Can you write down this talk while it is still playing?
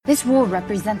This war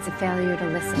represents a failure to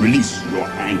listen. Release your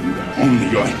anger.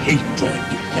 Only your hatred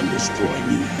can destroy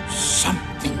me.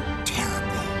 Something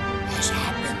terrible has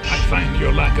happened. I find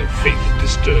your lack of faith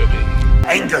disturbing.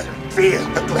 Anger, fear,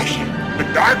 aggression. The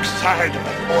dark side of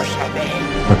the Force I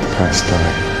bear. Let the past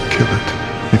die. Kill it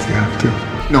if you have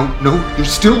to. No, you're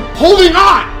still holding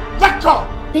on! Let go!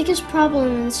 Biggest problem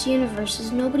in this universe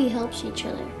is nobody helps each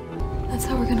other. That's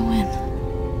how we're gonna win.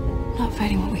 Not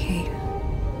fighting what we hate.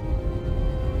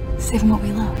 Saving what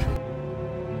we love.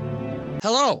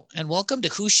 Hello, and welcome to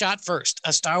Who Shot First,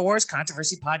 a Star Wars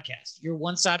controversy podcast, your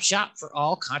one-stop shop for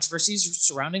all controversies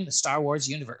surrounding the Star Wars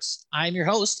universe. I'm your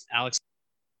host, Alex.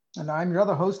 And I'm your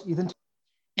other host, Ethan.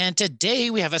 And today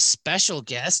we have a special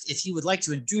guest. If he would like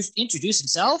to introduce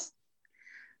himself.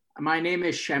 My name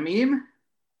is Shamim.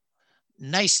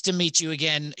 Nice to meet you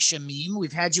again, Shamim.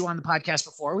 We've had you on the podcast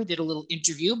before. We did a little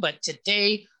interview, but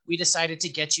today we decided to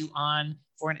get you on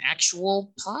for an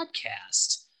actual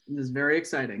podcast. This is very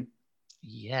exciting.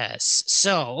 Yes.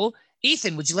 So,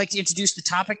 Ethan, would you like to introduce the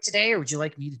topic today, or would you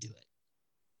like me to do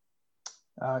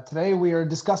it? Today we are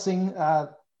discussing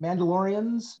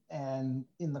Mandalorians and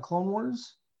in the Clone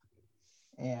Wars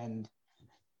and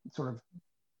sort of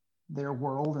their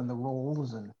world and the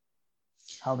roles and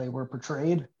how they were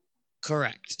portrayed.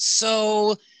 Correct.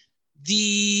 So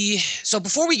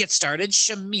before we get started,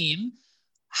 Shamim,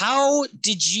 how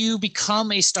did you become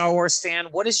a Star Wars fan?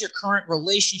 What is your current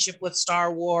relationship with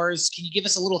Star Wars? Can you give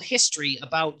us a little history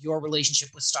about your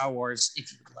relationship with Star Wars,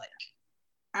 if you would like?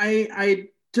 I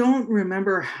don't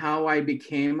remember how I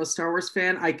became a Star Wars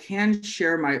fan. I can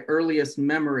share my earliest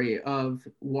memory of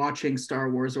watching Star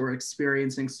Wars or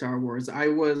experiencing Star Wars. I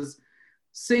was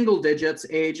single digits,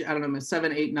 age, I don't know,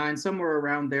 7, 8, 9, somewhere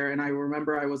around there. And I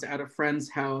remember I was at a friend's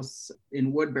house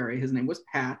in Woodbury. His name was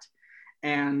Pat.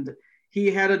 And he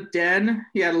had a den.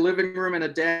 He had a living room and a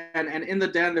den. And in the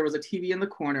den, there was a TV in the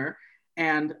corner.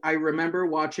 And I remember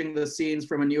watching the scenes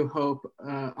from A New Hope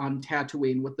on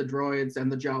Tatooine with the droids and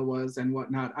the Jawas and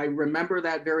whatnot. I remember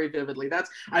that very vividly.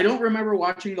 I don't remember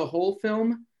watching the whole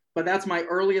film, but that's my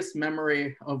earliest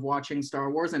memory of watching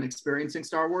Star Wars and experiencing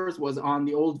Star Wars was on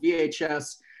the old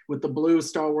VHS with the blue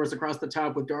Star Wars across the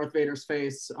top with Darth Vader's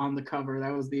face on the cover.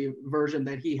 That was the version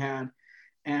that he had.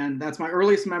 And that's my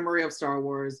earliest memory of Star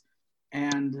Wars.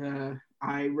 And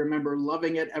I remember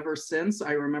loving it ever since.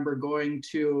 I remember going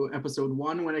to episode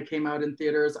 1 when it came out in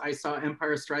theaters. I saw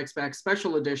Empire Strikes Back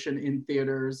Special Edition in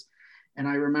theaters. And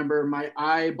I remember my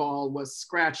eyeball was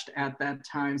scratched at that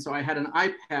time. So I had an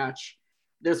eye patch.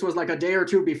 This was like a day or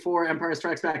two before Empire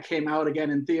Strikes Back came out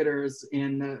again in theaters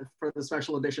for the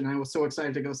special edition. I was so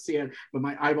excited to go see it, but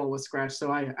my eyeball was scratched.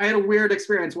 So I had a weird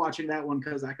experience watching that one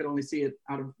because I could only see it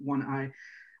out of one eye.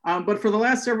 But for the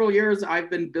last several years, I've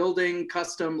been building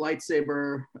custom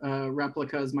lightsaber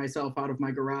replicas myself out of my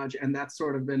garage. And that's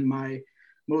sort of been my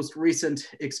most recent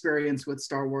experience with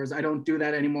Star Wars. I don't do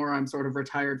that anymore. I'm sort of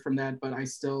retired from that, but I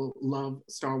still love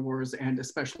Star Wars and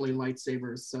especially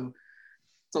lightsabers. So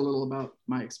it's a little about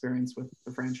my experience with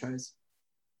the franchise.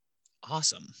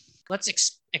 Awesome. Let's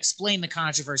explain the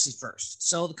controversy first.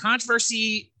 So the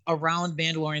controversy around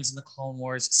Mandalorians and the Clone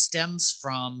Wars stems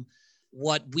from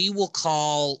what we will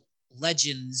call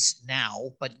Legends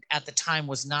now, but at the time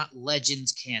was not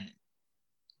Legends canon.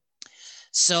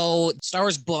 So Star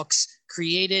Wars books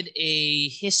created a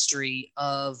history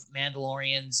of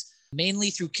Mandalorians, mainly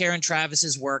through Karen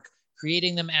Travis's work,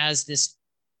 creating them as this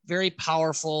very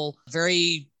powerful,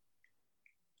 very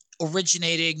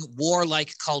originating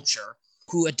warlike culture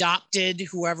who adopted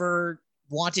whoever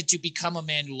wanted to become a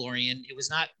Mandalorian. It was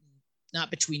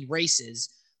not between races,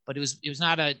 but it was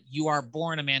not a you are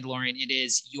born a Mandalorian. It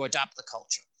is you adopt the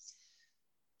culture.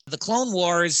 The Clone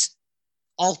Wars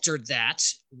altered that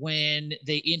when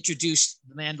they introduced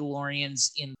the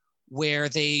Mandalorians in where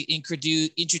they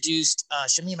introduced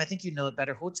Shamim. I think you know it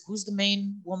better. Who's the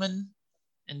main woman?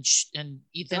 And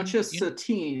Ethan, Duchess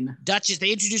Satine.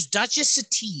 They introduced Duchess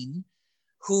Satine,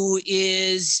 who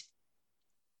is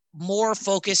more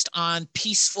focused on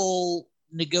peaceful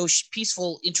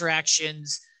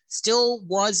interactions. Still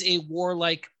was a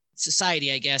warlike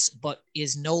society, I guess, but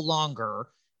is no longer,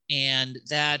 and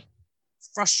that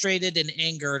frustrated and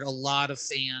angered a lot of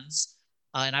fans,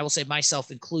 and I will say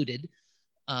myself included,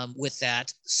 with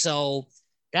that. So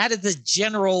that is the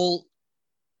general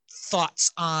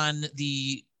thoughts on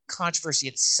the controversy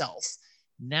itself.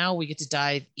 Now we get to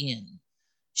dive in.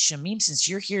 Shamim, since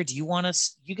you're here,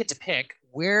 you get to pick.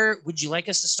 Where would you like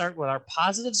us to start with our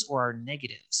positives or our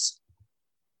negatives?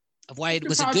 Of why it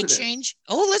was a good change?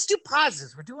 Oh, let's do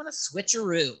positives. We're doing a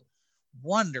switcheroo.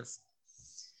 Wonderful.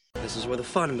 This is where the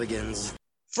fun begins.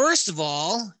 First of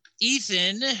all,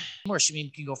 Ethan or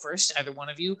Shamim can go first, either one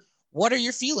of you. What are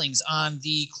your feelings on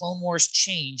the Clone Wars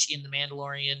change in the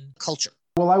Mandalorian culture?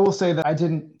 Well, I will say that I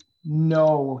didn't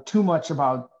know too much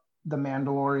about the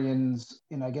Mandalorians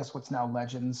in, I guess, what's now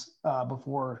Legends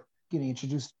before getting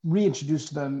reintroduced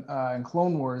to them in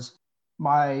Clone Wars.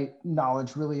 My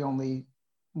knowledge really only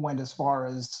went as far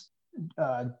as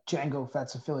Jango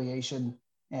Fett's affiliation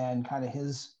and kind of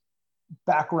his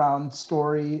background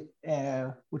story,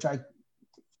 which I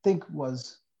think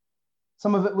was,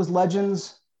 some of it was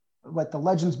Legends, like the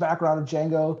Legends background of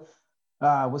Jango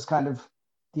was kind of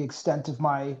the extent of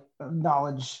my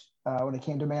knowledge when it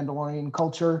came to Mandalorian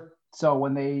culture. So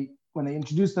when they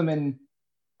introduced them in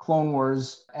Clone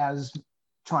Wars as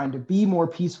trying to be more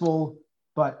peaceful,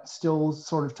 but still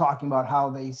sort of talking about how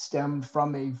they stemmed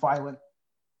from a violent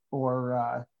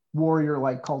or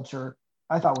warrior-like culture,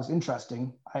 I thought was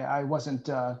interesting. I wasn't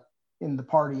in the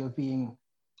party of being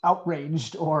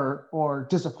outraged or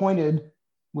disappointed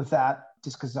with that,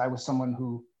 just because I was someone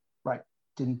who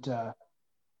didn't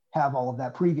have all of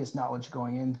that previous knowledge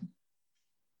going in.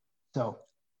 So,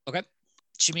 okay,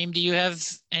 Shamim, do you have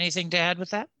anything to add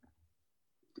with that?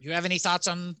 Do you have any thoughts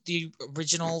on the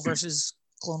original versus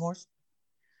Clone Wars?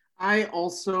 I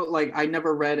also, I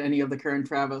never read any of the Karen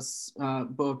Traviss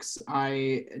books.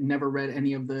 I never read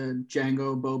any of the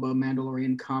Jango, Boba,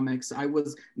 Mandalorian comics.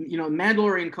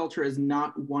 Mandalorian culture is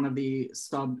not one of the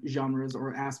sub-genres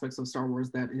or aspects of Star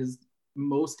Wars that is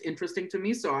most interesting to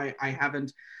me. So I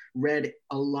haven't read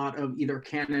a lot of either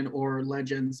canon or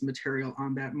Legends material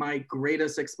on that. My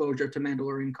greatest exposure to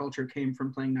Mandalorian culture came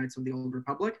from playing Knights of the Old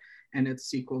Republic and its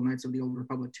sequel, Knights of the Old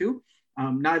Republic 2.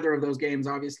 Neither of those games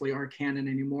obviously are canon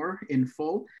anymore in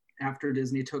full after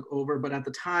Disney took over, but at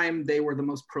the time they were the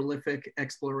most prolific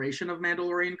exploration of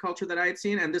Mandalorian culture that I had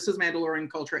seen. And this is Mandalorian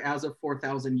culture as of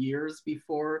 4,000 years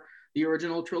before the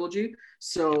original trilogy.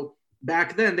 So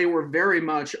back then they were very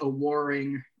much a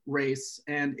warring race.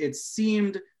 And it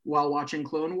seemed while watching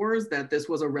Clone Wars that this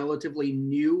was a relatively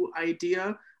new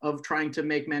idea of trying to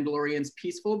make Mandalorians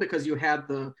peaceful, because you had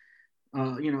the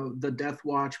Death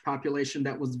Watch population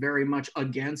that was very much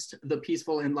against the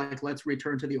peaceful and let's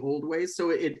return to the old ways. So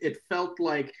it felt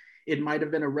like it might have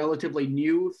been a relatively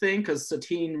new thing, because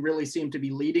Satine really seemed to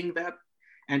be leading that,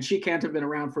 and she can't have been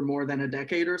around for more than a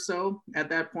decade or so at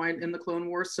that point in the Clone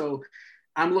Wars. So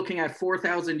I'm looking at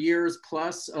 4,000 years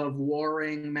plus of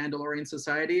warring Mandalorian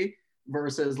society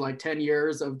versus 10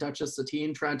 years of Duchess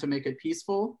Satine trying to make it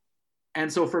peaceful.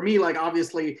 And so for me,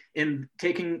 obviously in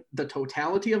taking the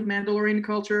totality of Mandalorian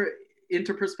culture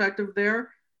into perspective they're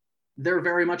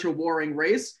very much a warring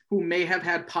race who may have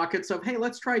had pockets of, hey,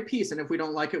 let's try peace. And if we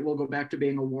don't like it, we'll go back to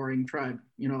being a warring tribe,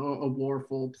 a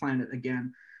warful planet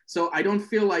again. So I don't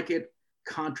feel like it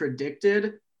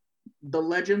contradicted the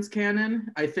Legends canon.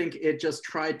 I think it just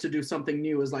tried to do something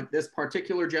new. Is this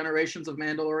particular generations of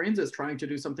Mandalorians is trying to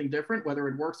do something different. Whether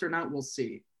it works or not, we'll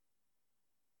see.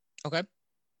 Okay.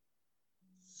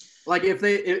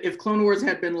 If Clone Wars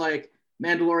had been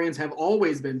Mandalorians have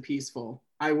always been peaceful,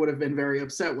 I would have been very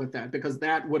upset with that, because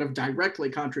that would have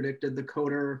directly contradicted the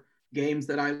KOTOR games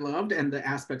that I loved and the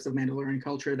aspects of Mandalorian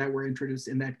culture that were introduced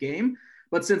in that game.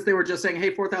 But since they were just saying, hey,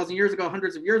 4,000 years ago,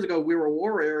 hundreds of years ago, we were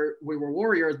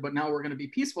warriors, but now we're going to be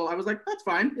peaceful, I was like, that's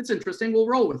fine. It's interesting. We'll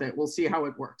roll with it. We'll see how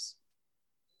it works.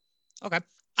 Okay.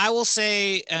 I will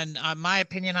say, and my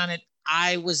opinion on it,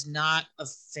 I was not a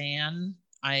fan.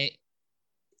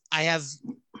 I have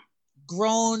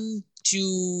grown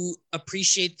to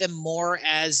appreciate them more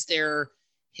as their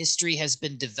history has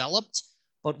been developed,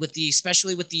 but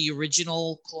especially with the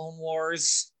original Clone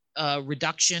Wars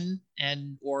reduction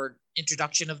or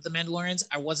introduction of the Mandalorians,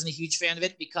 I wasn't a huge fan of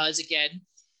it, because again,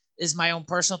 this is my own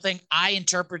personal thing. I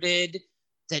interpreted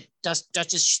that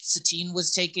Duchess Satine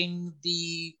was taking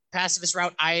the pacifist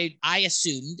route. I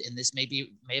assumed, and this may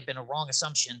have been a wrong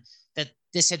assumption, that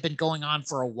this had been going on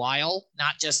for a while,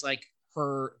 not just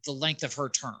the length of her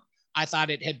term. I thought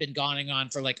it had been going on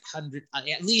for 100,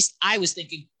 at least I was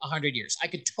thinking 100 years. I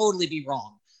could totally be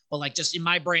wrong, but just in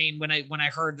my brain, when I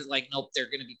heard that nope, they're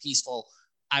going to be peaceful,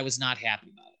 I was not happy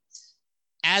about it.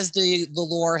 As the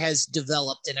lore has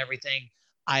developed and everything,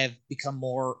 I have become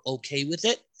more okay with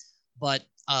it, but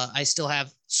I still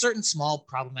have certain small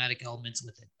problematic elements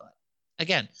with it. But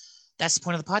again, that's the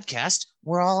point of the podcast.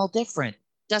 We're all different.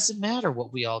 Doesn't matter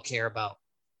what we all care about.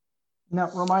 Now,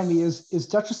 remind me, is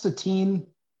Duchess Satine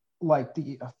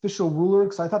the official ruler?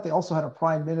 Because I thought they also had a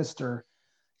prime minister.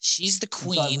 She's the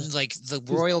queen, the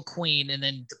royal queen, and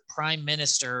then the prime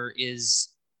minister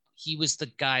he was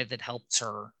the guy that helped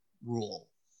her rule.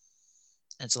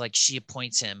 And so she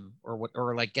appoints him or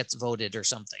gets voted or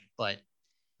something, but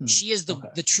she is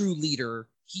the true leader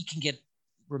he can get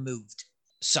removed.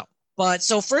 So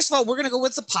first of all, we're going to go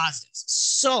with the positives.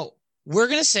 So we're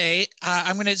going to say,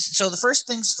 so the first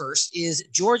things first is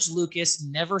George Lucas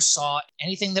never saw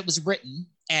anything that was written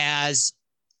as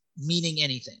meaning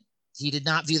anything. He did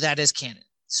not view that as canon.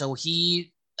 So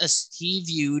he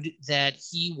viewed that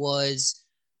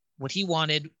what he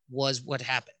wanted was what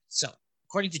happened. So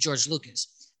according to George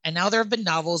Lucas, and now there have been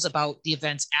novels about the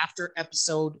events after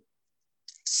episode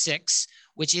 6,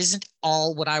 which isn't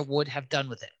all what I would have done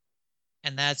with it.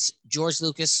 And that's George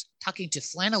Lucas talking to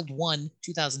Flannel 1,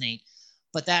 2008,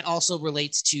 but that also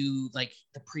relates to like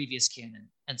the previous canon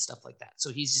and stuff like that. So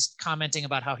he's just commenting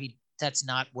about how that's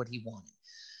not what he wanted.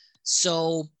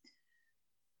 So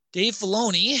Dave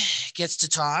Filoni gets to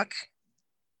talk,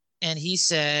 and he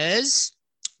says,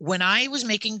 when I was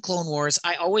making Clone Wars,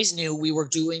 I always knew we were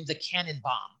doing the canon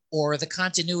bomb or the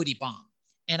continuity bomb.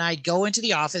 And I'd go into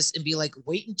the office and be like,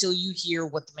 wait until you hear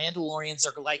what the Mandalorians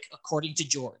are like according to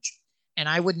George. And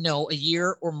I would know a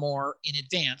year or more in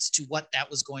advance to what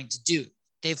that was going to do.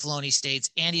 Dave Filoni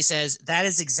states, and he says, that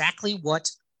is exactly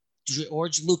what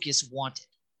George Lucas wanted.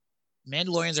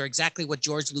 Mandalorians are exactly what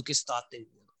George Lucas thought they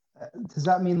were. Does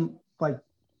that mean like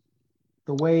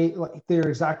they're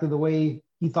exactly the way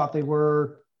he thought they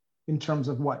were in terms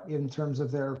of what? In terms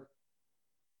of their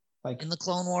like in the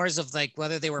Clone Wars of like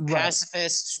whether they were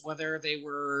pacifists, whether they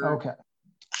were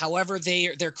however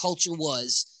their culture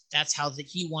was, that's how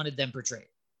he wanted them portrayed.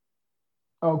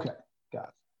 Okay, got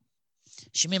it.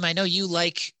 Shamim, I know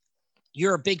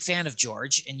you're a big fan of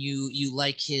George and you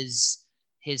like his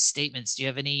statements. Do you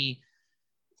have any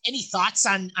thoughts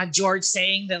on George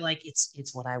saying that like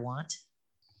it's what I want?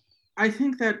 I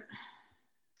think that,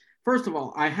 first of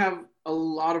all, I have a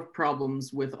lot of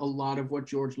problems with a lot of what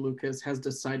George Lucas has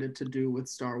decided to do with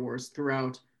Star Wars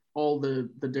throughout all the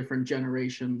different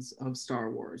generations of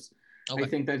Star Wars. Okay. I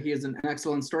think that he is an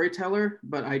excellent storyteller,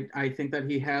 but I think that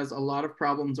he has a lot of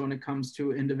problems when it comes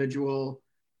to individual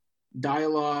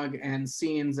dialogue and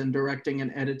scenes and directing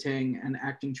and editing and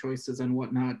acting choices and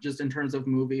whatnot, just in terms of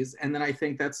movies. And then I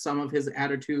think that some of his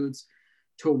attitudes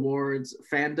towards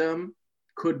fandom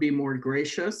could be more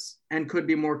gracious and could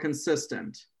be more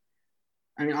consistent.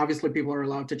 I mean, obviously people are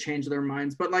allowed to change their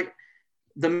minds, but like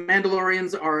the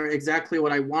Mandalorians are exactly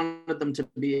what I wanted them to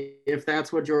be. If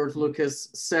that's what George Lucas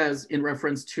says in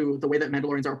reference to the way that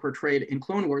Mandalorians are portrayed in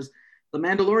Clone Wars, the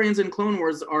Mandalorians in Clone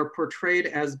Wars are portrayed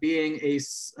as being a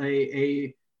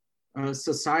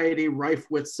society rife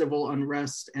with civil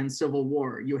unrest and civil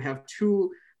war. You have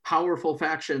two powerful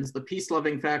factions, the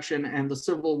peace-loving faction and the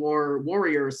Civil War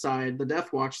warrior side, the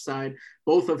Death Watch side,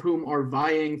 both of whom are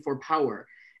vying for power.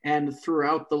 And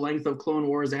throughout the length of Clone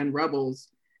Wars and Rebels,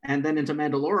 and then into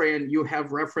Mandalorian, you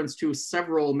have reference to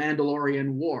several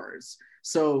Mandalorian wars.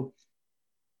 So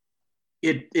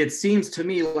it seems to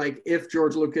me like if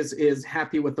George Lucas is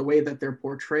happy with the way that they're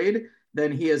portrayed,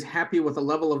 then he is happy with a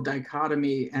level of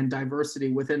dichotomy and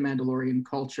diversity within Mandalorian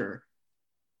culture.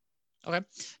 Okay.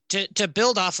 To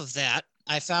build off of that,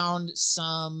 I found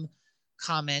some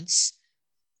comments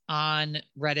on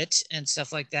Reddit and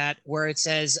stuff like that where it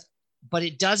says, but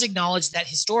it does acknowledge that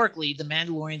historically the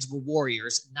Mandalorians were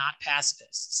warriors, not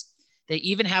pacifists. They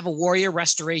even have a warrior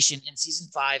restoration in season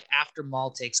 5 after Maul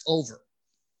takes over.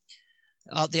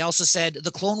 They also said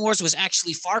the Clone Wars was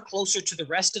actually far closer to the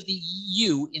rest of the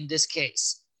EU in this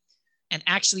case and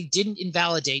actually didn't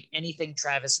invalidate anything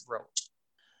Travis wrote.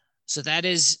 So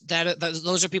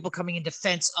those are people coming in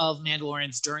defense of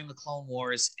Mandalorians during the Clone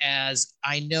Wars. As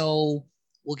I know,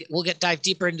 we'll dive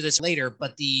deeper into this later,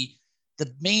 but the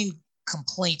main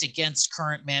complaint against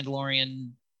current Mandalorian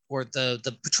or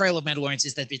the portrayal of Mandalorians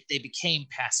is that they became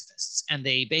pacifists and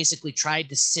they basically tried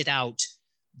to sit out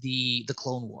the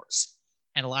Clone Wars.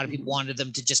 And a lot of people wanted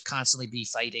them to just constantly be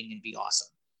fighting and be awesome.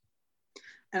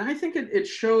 And I think it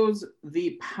shows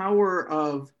the power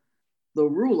of the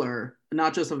ruler,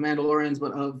 not just of Mandalorians,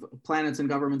 but of planets and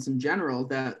governments in general,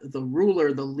 that the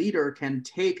ruler, the leader, can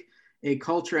take a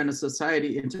culture and a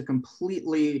society into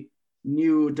completely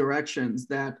new directions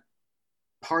that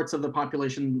parts of the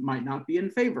population might not be in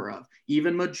favor of.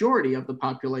 Even majority of the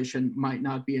population might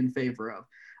not be in favor of.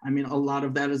 I mean, a lot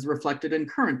of that is reflected in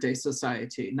current day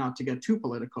society, not to get too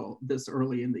political this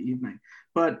early in the evening.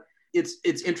 But it's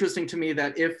interesting to me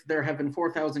that if there have been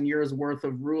 4,000 years worth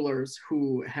of rulers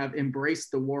who have embraced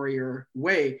the warrior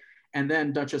way, and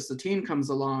then Duchess Satine comes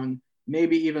along,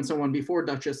 maybe even someone before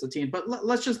Duchess Satine, but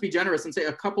let's just be generous and say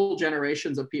a couple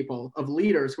generations of people, of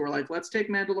leaders who are like, let's take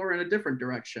Mandalore in a different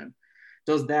direction.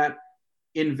 Does that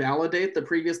invalidate the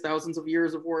previous thousands of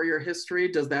years of warrior history?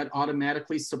 Does that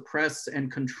automatically suppress and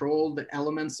control the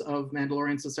elements of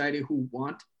Mandalorian society who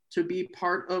want to be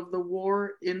part of the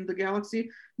war in the galaxy?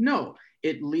 No,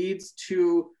 it leads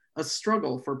to a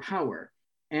struggle for power.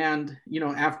 And,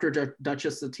 after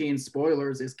Duchess Satine,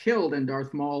 spoilers, is killed and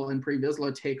Darth Maul and Pre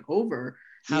Vizsla take over,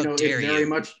 How dare it very you.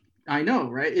 much, I know,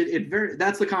 right?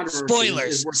 That's the controversy.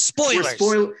 Spoilers.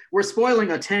 We're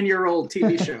spoiling a 10-year-old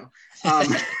TV show.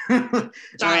 Sorry,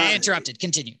 I interrupted.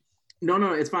 Continue.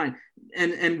 No, it's fine.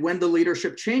 And when the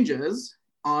leadership changes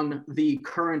on the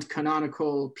current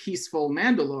canonical peaceful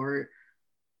Mandalore,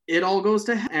 it all goes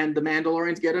to hell, and the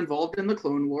Mandalorians get involved in the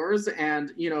Clone Wars,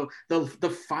 and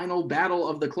the final battle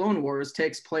of the Clone Wars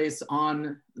takes place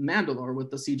on Mandalore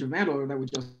with the Siege of Mandalore that we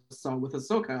just saw with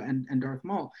Ahsoka and Darth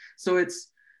Maul. So it's,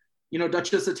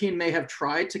 Duchess Satine may have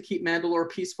tried to keep Mandalore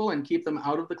peaceful and keep them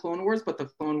out of the Clone Wars, but the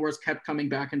Clone Wars kept coming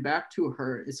back and back to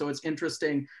her. So it's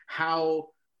interesting, how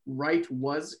right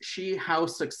was she? How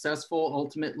successful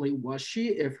ultimately was she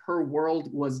if her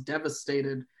world was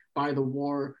devastated by the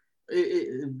war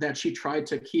that she tried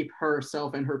to keep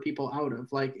herself and her people out of?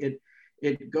 Like,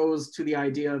 it goes to the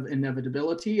idea of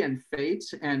inevitability and fate,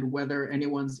 and whether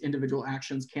anyone's individual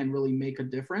actions can really make a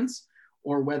difference,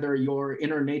 or whether your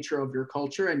inner nature of your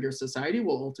culture and your society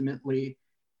will ultimately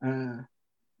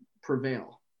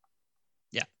prevail.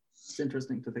 Yeah. It's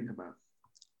interesting to think about.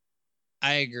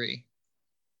 I agree.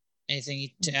 Anything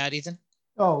to add, Ethan?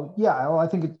 Oh, yeah. Well, I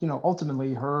think,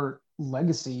 ultimately her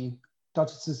legacy,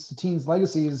 Duchess Satine's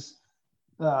legacy, is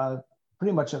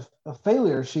pretty much a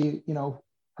failure. She,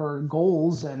 her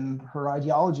goals and her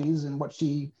ideologies and what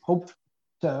she hoped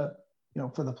to,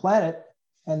 for the planet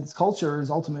and its culture is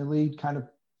ultimately kind of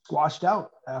squashed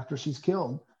out after she's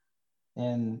killed.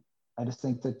 And I just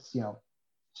think that, it's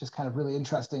just kind of really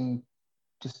interesting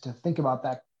just to think about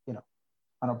that,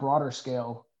 on a broader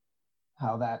scale,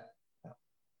 how that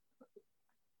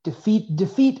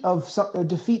defeat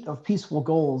of peaceful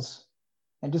goals,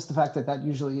 and just the fact that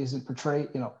usually isn't portrayed.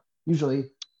 Usually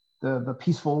the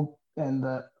peaceful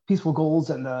goals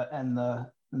and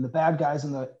the bad guys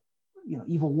and the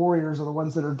evil warriors are the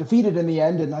ones that are defeated in the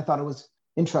end. And I thought it was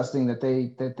interesting that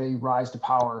they rise to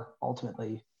power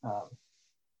ultimately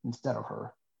instead of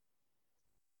her.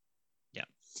 Yeah,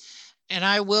 and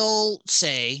I will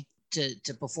say to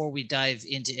before we dive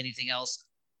into anything else,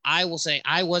 I will say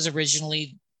I was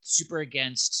originally super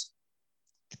against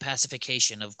the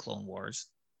pacification of Clone Wars,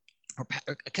 or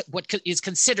what is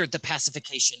considered the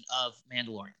pacification of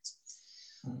Mandalorians.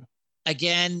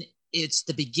 Again, it's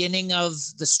the beginning of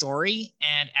the story,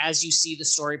 and as you see the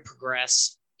story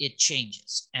progress, it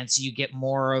changes, and so you get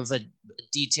more of a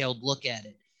detailed look at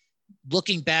it.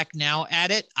 Looking back now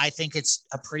at it, I think it's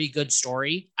a pretty good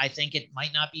story. I think it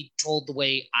might not be told the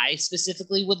way I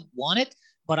specifically would want it,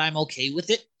 but I'm okay with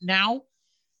it now.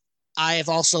 I have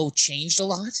also changed a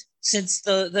lot since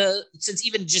since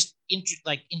even just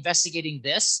investigating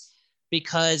this,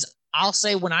 because I'll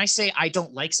say, when I say I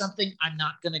don't like something, I'm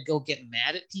not going to go get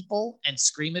mad at people and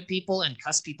scream at people and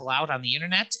cuss people out on the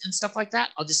internet and stuff like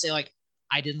that. I'll just say, like,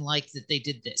 I didn't like that they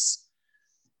did this,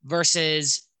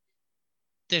 versus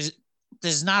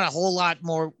there's not a whole lot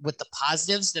more with the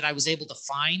positives that I was able to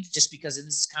find, just because, and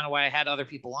this is kind of why I had other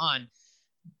people on,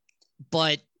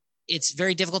 but it's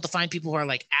very difficult to find people who are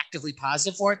like actively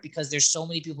positive for it, because there's so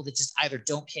many people that just either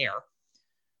don't care,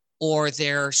 or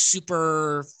they're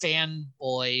super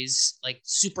fanboys, like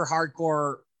super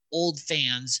hardcore old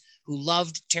fans who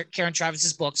loved Karen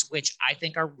Travis's books, which I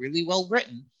think are really well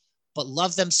written, but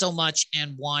love them so much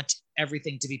and want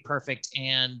everything to be perfect,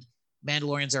 and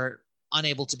Mandalorians are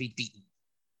unable to be beaten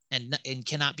and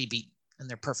cannot be beaten, and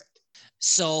they're perfect.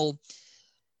 So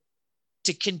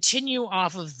to continue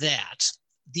off of that,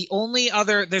 the only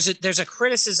other, there's a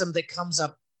criticism that comes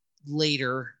up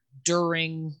later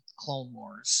during Clone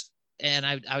Wars, and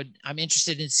I'm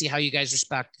interested in see how you guys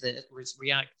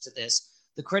react to this.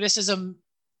 The criticism,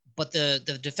 but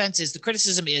the defense is, the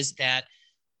criticism is that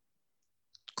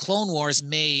Clone Wars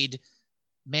made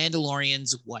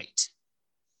Mandalorians white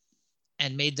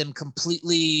and made them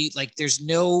completely, like, there's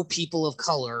no people of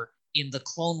color in the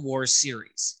Clone Wars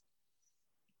series.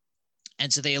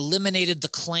 And so they eliminated the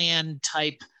clan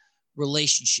type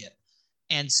relationship.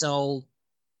 And so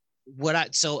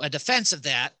a defense of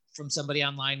that from somebody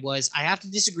online was, I have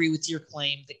to disagree with your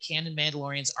claim that canon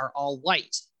Mandalorians are all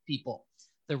white people.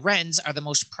 The Wrens are the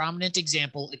most prominent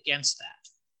example against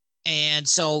that. And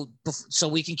so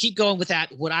we can keep going with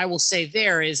that. What I will say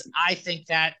there is, I think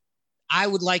that I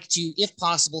would like to, if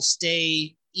possible,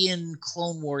 stay in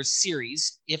Clone Wars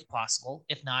series, if possible.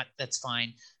 If not, that's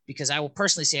fine. Because I will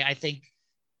personally say, I think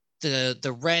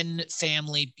the Wren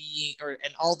family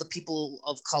and all the people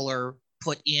of color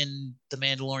put in the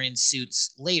Mandalorian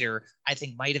suits later, I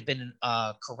think might have been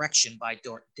a correction by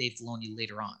Dave Filoni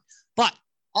later on. But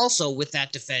also with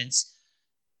that defense,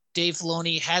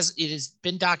 it has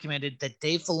been documented that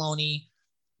Dave Filoni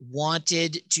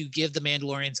wanted to give the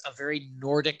Mandalorians a very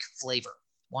Nordic flavor,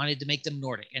 wanted to make them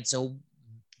Nordic. And so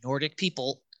Nordic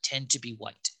people tend to be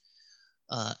white.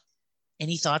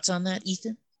 Any thoughts on that,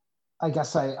 Ethan? I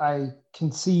guess I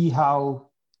can see how,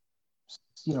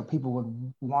 people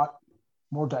would want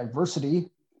more diversity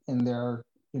in their,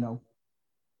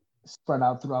 spread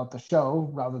out throughout the show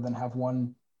rather than have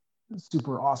one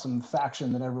super awesome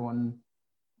faction that everyone,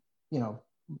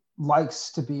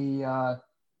 likes to be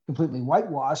completely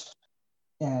whitewashed.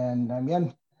 And I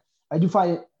mean, I do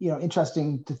find it,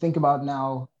 interesting to think about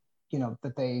now,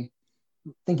 that they,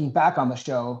 thinking back on the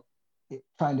show,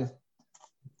 trying to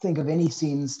think of any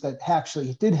scenes that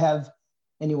actually did have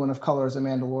anyone of color as a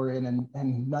Mandalorian,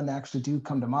 and none actually do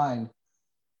come to mind.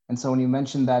 And so when you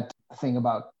mentioned that thing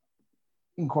about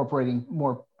incorporating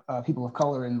more people of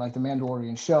color in like the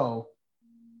Mandalorian show,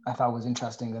 I thought was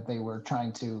interesting that they were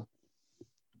trying to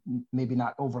maybe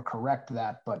not overcorrect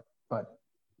that, but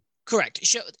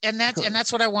correct. And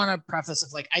that's what I want to preface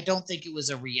of, like, I don't think it was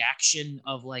a reaction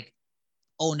of like,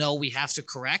 oh no, we have to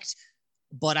correct.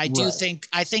 But I do think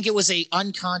it was a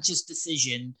unconscious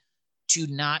decision to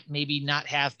not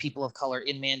have people of color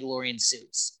in Mandalorian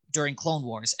suits during Clone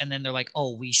Wars. And then they're like,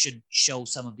 oh, we should show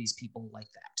some of these people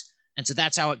like that. And so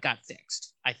that's how it got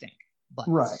fixed, I think. But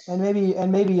right. And maybe,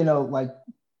 like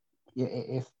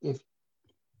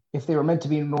if they were meant to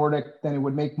be Nordic, then it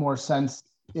would make more sense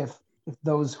if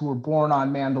those who were born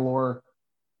on Mandalore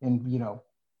and,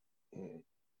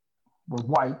 were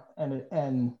white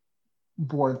and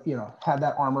bore, had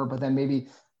that armor, but then maybe,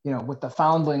 with the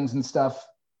foundlings and stuff,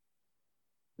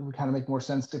 it would kind of make more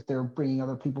sense if they're bringing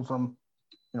other people from,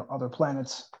 other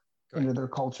planets into their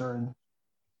culture.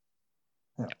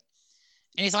 And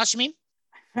Any thoughts, Shamim?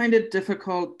 I find it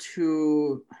difficult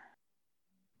to,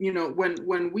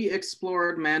 when we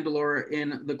explored Mandalore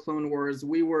in the Clone Wars,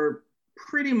 we were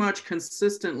pretty much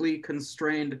consistently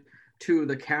constrained to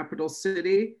the capital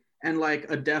city and like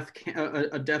a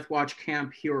Death Watch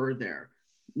camp here or there,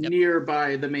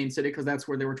 nearby the main city, because that's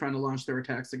where they were trying to launch their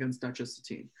attacks against Duchess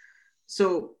Satine.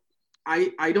 So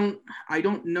I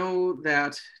don't know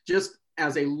that, just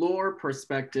as a lore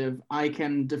perspective, I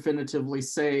can definitively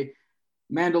say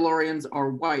Mandalorians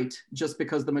are white just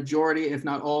because the majority, if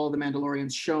not all, of the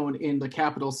Mandalorians shown in the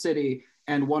capital city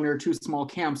and one or two small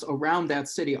camps around that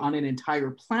city on an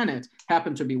entire planet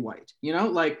happen to be white.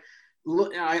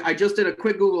 Look, I just did a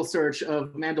quick Google search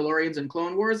of Mandalorians and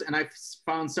Clone Wars, and I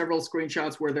found several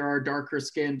screenshots where there are darker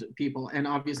skinned people. And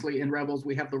obviously in Rebels,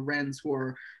 we have the Wrens, who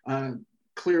are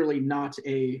clearly not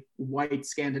a white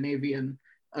Scandinavian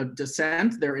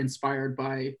descent. They're inspired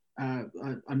by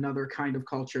another kind of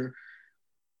culture.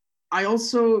 I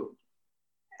also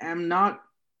am not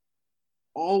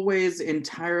always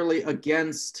entirely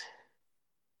against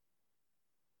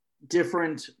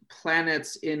different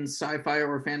planets in sci-fi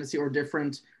or fantasy, or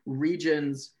different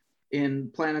regions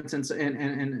in planets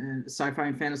and sci-fi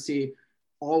and fantasy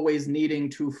always needing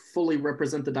to fully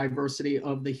represent the diversity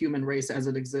of the human race as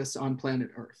it exists on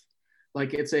planet Earth.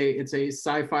 Like it's a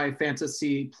sci-fi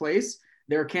fantasy place.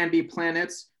 There can be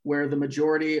planets where the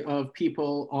majority of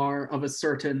people are of a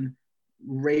certain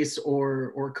race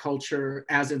or culture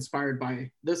as inspired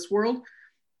by this world.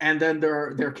 And then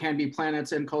there can be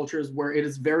planets and cultures where it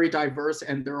is very diverse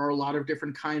and there are a lot of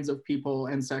different kinds of people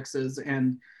and sexes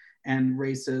and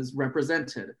races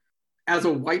represented. As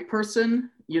a white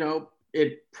person,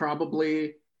 it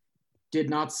probably did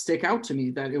not stick out to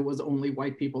me that it was only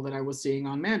white people that I was seeing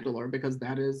on Mandalore, because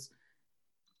that is,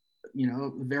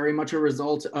 very much a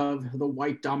result of the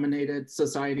white dominated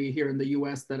society here in the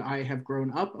US that I have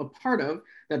grown up a part of,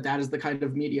 that is the kind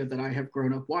of media that I have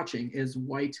grown up watching, is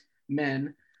white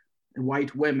men and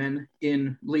white women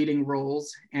in leading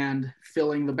roles and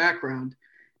filling the background.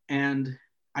 And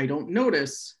I don't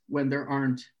notice when there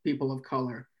aren't people of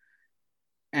color.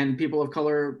 And people of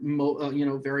color,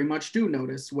 very much do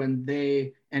notice when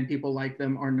they and people like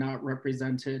them are not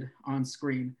represented on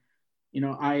screen.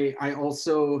 I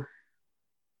also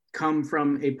come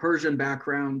from a Persian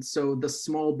background, so the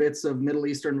small bits of Middle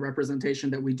Eastern representation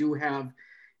that we do have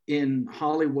in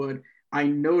Hollywood, I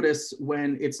notice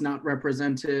when it's not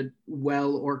represented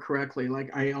well or correctly.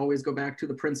 Like I always go back to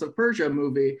the Prince of Persia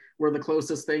movie, where the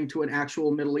closest thing to an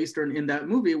actual Middle Eastern in that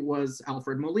movie was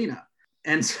Alfred Molina.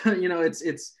 And so,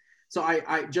 so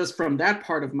I just from that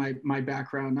part of my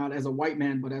background, not as a white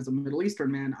man, but as a Middle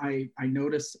Eastern man, I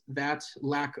notice that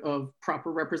lack of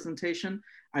proper representation.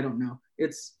 I don't know.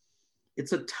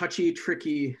 it's a touchy,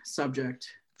 tricky subject.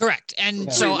 Correct. And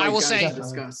Yeah. so Like I will guys say, to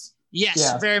discuss. yes,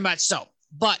 Yeah. very much so.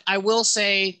 But I will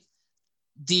say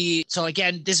so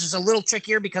again, this is a little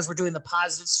trickier because we're doing the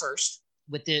positives first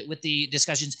with the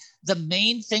discussions. The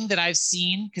main thing that I've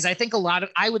seen, because I think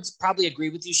I would probably agree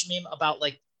with you, Shamim, about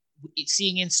like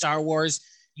seeing in Star Wars,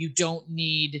 you don't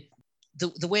need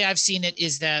the way I've seen it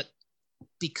is that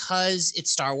because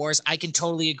it's Star Wars, I can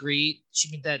totally agree,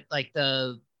 Shamim, that like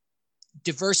the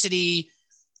diversity,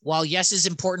 while yes is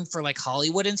important for like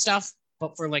Hollywood and stuff,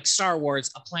 but for like Star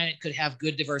Wars, a planet could have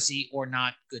good diversity or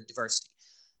not good diversity.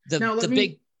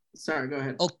 Sorry, go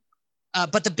ahead.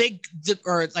 But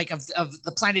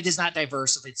the planet is not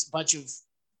diverse. If it's a bunch of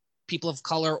people of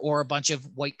color or a bunch of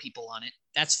white people on it,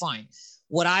 that's fine.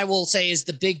 What I will say is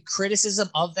the big criticism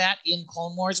of that in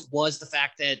Clone Wars was the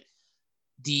fact that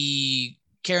the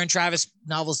Karen Traviss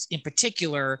novels in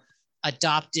particular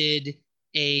adopted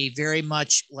a very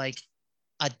much like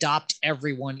adopt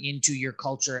everyone into your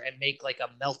culture and make like a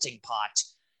melting pot.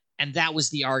 And that was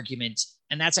the argument.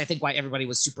 And that's, I think, why everybody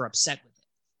was super upset with it.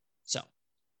 So,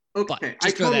 okay,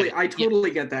 I totally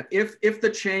get that. If the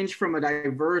change from a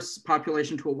diverse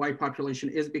population to a white population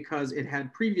is because it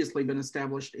had previously been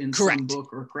established in some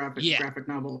book or graphic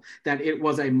novel that it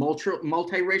was a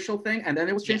multiracial thing, and then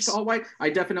it was changed to all white, I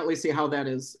definitely see how that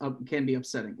is can be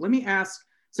upsetting. Let me ask,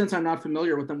 since I'm not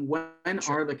familiar with them, when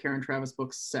are the Karen Traviss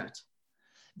books set?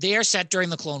 They are set during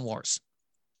the Clone Wars.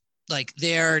 Like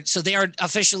they are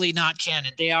officially not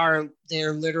canon.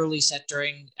 They're literally set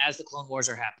during as the Clone Wars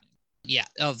are happening. Yeah,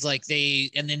 of like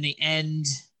and then the end,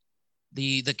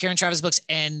 the Karen Traviss books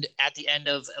end at the end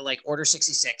of like Order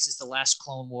 66 is the last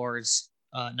Clone Wars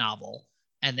novel,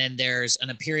 and then there's an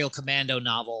Imperial Commando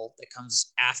novel that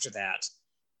comes after that,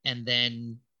 and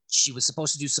then she was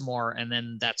supposed to do some more, and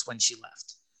then that's when she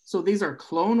left. So these are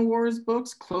Clone Wars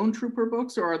books, Clone Trooper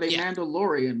books, or are they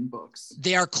Mandalorian books?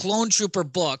 They are Clone Trooper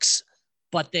books,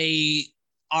 but they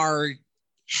are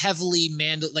heavily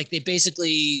like they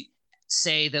basically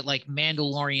say that like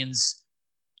Mandalorians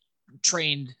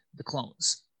trained the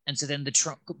clones, and so then the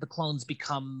clones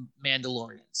become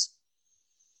Mandalorians.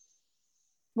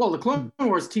 Well, the Clone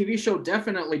Wars TV show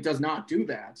definitely does not do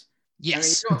that.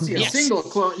 Yes. I mean, you don't see a single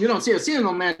clone. You don't see a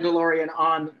single Mandalorian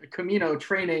on Kamino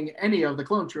training any of the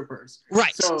clone troopers.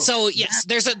 Right. So yes,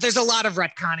 there's a lot of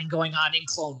retconning going on in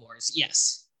Clone Wars.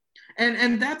 Yes.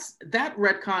 And that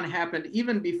retcon happened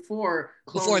even before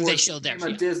Clone Wars they showed their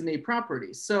Disney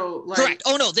property. So like, correct.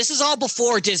 Oh no, this is all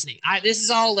before Disney. This is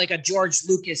all like a George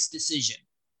Lucas decision.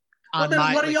 Well,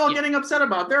 then what are y'all getting upset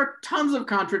about? There are tons of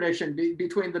contradiction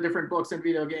between the different books and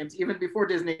video games, even before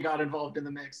Disney got involved in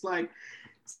the mix. Like.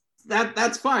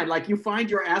 That's fine. Like you find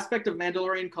your aspect of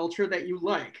Mandalorian culture that you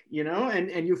like, you know,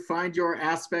 and you find your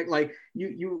aspect like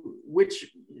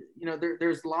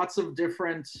there's lots of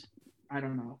different, I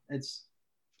don't know. It's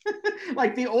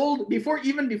like before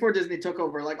Disney took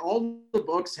over, like all the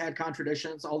books had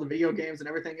contradictions, all the video games and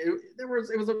everything. It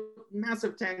was a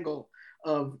massive tangle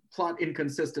of plot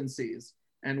inconsistencies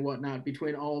and whatnot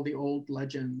between all the old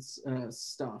Legends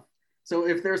stuff. So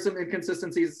if there's some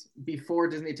inconsistencies before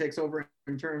Disney takes over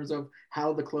in terms of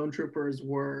how the clone troopers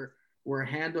were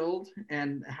handled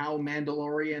and how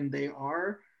Mandalorian they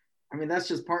are, I mean that's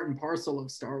just part and parcel of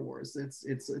Star Wars.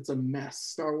 It's a mess.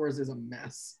 Star Wars is a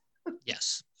mess.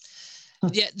 Yes.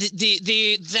 Yeah,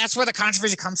 that's where the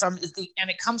controversy comes from, and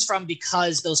it comes from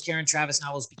because those Karen Traviss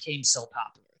novels became so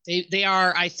popular. They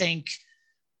are, I think,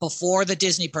 before the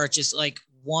Disney purchase, like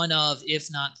one of,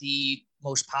 if not the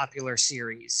most popular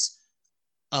series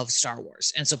of Star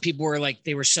Wars. And so people were like,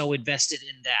 they were so invested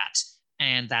in that.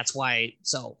 And that's why,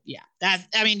 so yeah,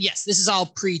 yes, this is all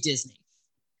pre-Disney.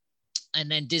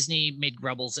 And then Disney made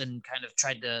Rebels and kind of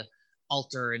tried to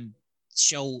alter and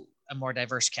show a more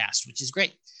diverse cast, which is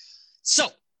great. So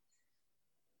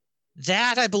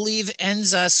that I believe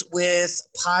ends us with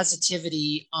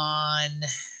positivity on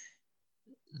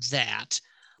that.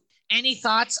 Any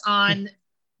thoughts on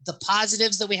the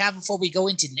positives that we have before we go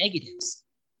into negatives?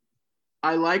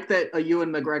 I like that a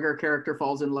Ewan McGregor character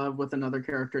falls in love with another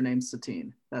character named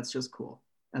Satine. That's just cool.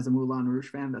 As a Moulin Rouge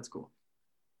fan, that's cool.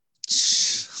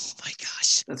 Oh my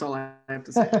gosh. That's all I have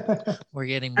to say. We're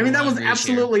getting that was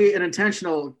absolutely an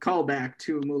intentional callback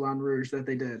to Moulin Rouge that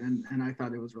they did. And I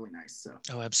thought it was really nice. So.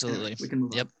 Oh, absolutely. Anyway, we can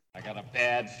move on. I got a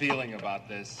bad feeling about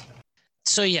this.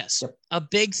 So yes, a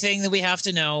big thing that we have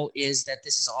to know is that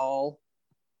this is all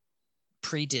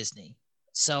pre-Disney.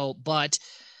 So, but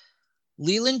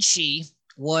Leland Chee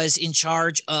was in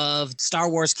charge of Star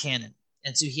Wars canon.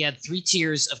 And so he had 3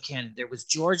 tiers of canon. There was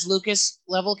George Lucas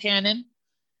level canon.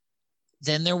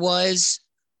 Then there was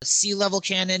C level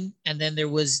canon. And then there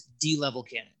was D level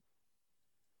canon.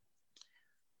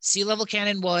 C-level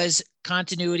canon was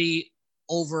continuity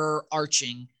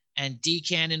overarching, and D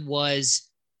canon was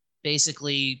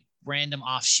basically random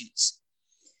offshoots.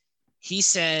 He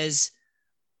says,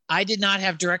 I did not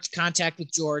have direct contact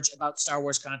with George about Star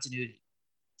Wars continuity.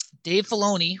 Dave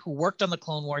Filoni, who worked on the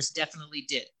Clone Wars, definitely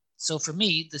did. So for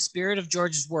me, the spirit of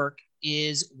George's work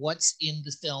is what's in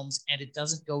the films, and it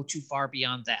doesn't go too far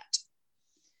beyond that.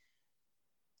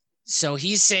 So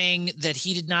he's saying that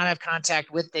he did not have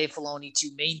contact with Dave Filoni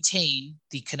to maintain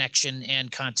the connection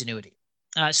and continuity.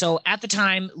 So at the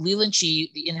time, Leland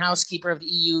Chee, the in-house keeper of the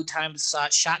EU time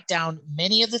slot, shot down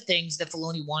many of the things that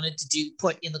Filoni wanted to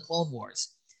put in the Clone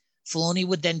Wars. Filoni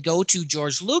would then go to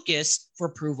George Lucas for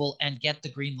approval and get the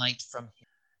green light from him.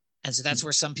 And so that's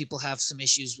where some people have some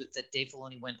issues with that Dave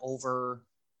Filoni went over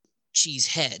Chee's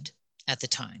head at the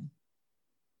time.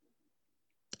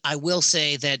 I will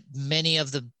say that many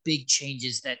of the big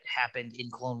changes that happened in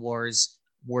Clone Wars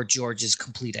were George's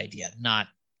complete idea, not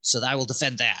so I will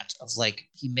defend that of like,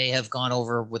 he may have gone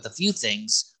over with a few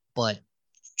things, but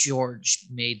George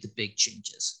made the big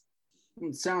changes.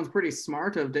 It sounds pretty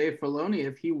smart of Dave Filoni.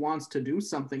 If he wants to do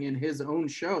something in his own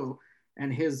show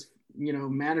and his,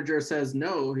 manager says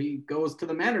no, he goes to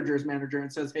the manager's manager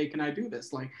and says, hey, can I do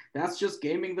this? Like, that's just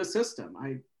gaming the system.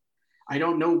 I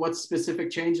don't know what specific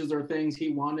changes or things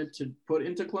he wanted to put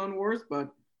into Clone Wars,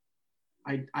 but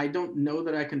I don't know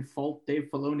that I can fault Dave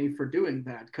Filoni for doing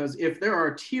that. Because if there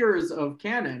are tiers of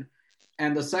canon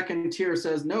and the second tier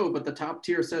says no, but the top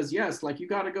tier says yes, like, you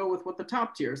got to go with what the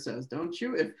top tier says, don't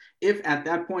you? If at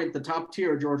that point the top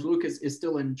tier, George Lucas, is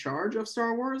still in charge of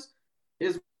Star Wars,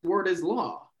 his word is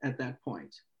law at that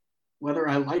point, whether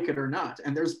I like it or not.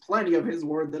 And there's plenty of his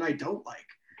word that I don't like.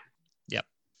 Yep.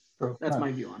 True. That's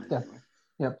my view on it. Definitely.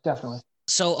 Yep, definitely.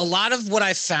 So a lot of what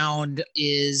I found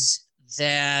is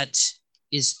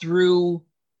through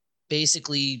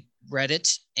basically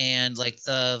Reddit and like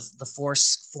the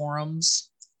Force forums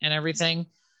and everything.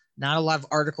 Not a lot of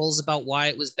articles about why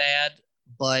it was bad,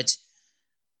 but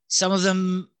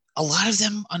a lot of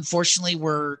them, unfortunately,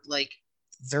 were like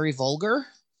very vulgar.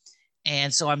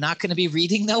 And so I'm not going to be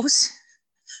reading those.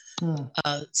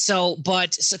 So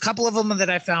a couple of them that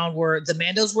I found were the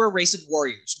Mandos were a race of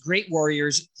warriors, great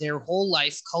warriors. Their whole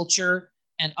life, culture,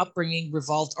 and upbringing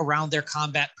revolved around their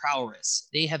combat prowess.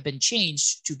 They have been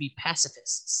changed to be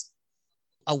pacifists.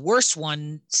 A worse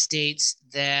one states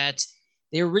that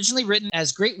they were originally written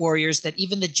as great warriors that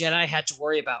even the Jedi had to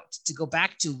worry about. To go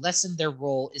back to lessen their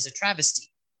role is a travesty.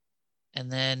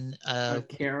 And then a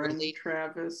Karen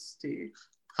travesty.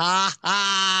 Ha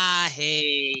ha!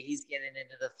 Hey, he's getting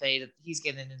into the fate. He's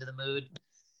getting into the mood.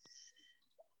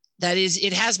 That is,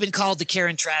 it has been called the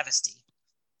Karen travesty.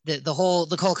 The whole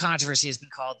controversy has been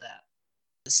called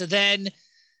that. So then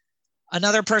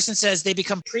another person says they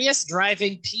become Prius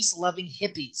driving, peace loving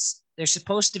hippies. They're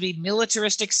supposed to be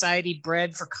militaristic society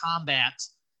bred for combat.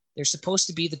 They're supposed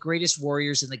to be the greatest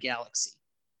warriors in the galaxy.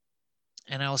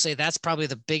 And I will say that's probably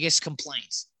the biggest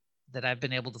complaint that I've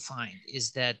been able to find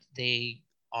is that a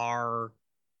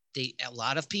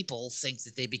lot of people think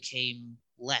that they became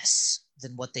less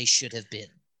than what they should have been.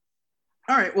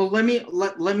 All right, well,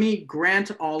 let me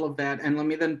grant all of that, and let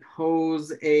me then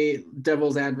pose a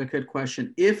devil's advocate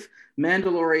question. If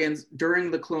Mandalorians during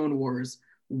the Clone Wars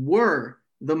were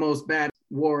the most bad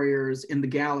warriors in the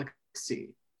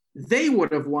galaxy, they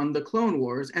would have won the Clone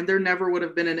Wars, and there never would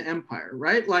have been an empire,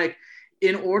 right? Like,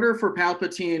 in order for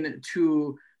Palpatine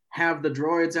to have the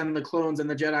droids and the clones and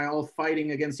the Jedi all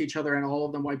fighting against each other and all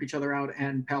of them wipe each other out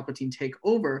and Palpatine take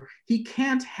over, he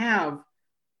can't have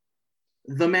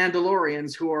the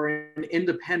Mandalorians, who are an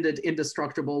independent,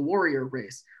 indestructible warrior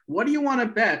race. What do you want to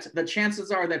bet? The chances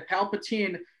are that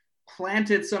Palpatine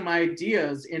planted some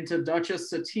ideas into Duchess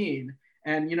Satine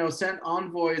and, sent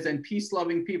envoys and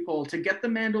peace-loving people to get the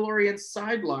Mandalorians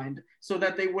sidelined so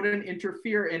that they wouldn't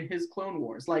interfere in his Clone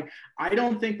Wars. Like, I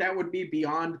don't think that would be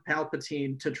beyond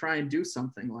Palpatine to try and do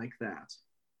something like that.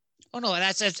 Oh no,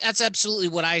 that's absolutely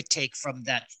what I take from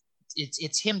that.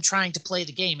 It's him trying to play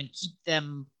the game and keep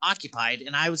them occupied.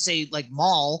 And I would say like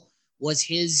Maul was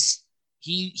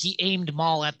he aimed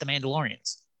Maul at the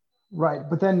Mandalorians. Right.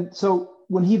 But then, so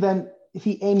when if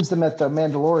he aims them at the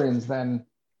Mandalorians, then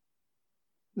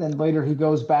later he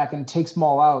goes back and takes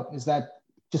Maul out. Is that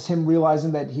just him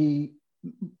realizing that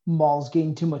Maul's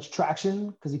gained too much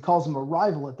traction? Because he calls him a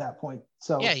rival at that point.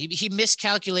 So yeah, he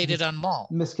miscalculated on Maul.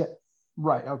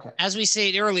 Right. Okay. As we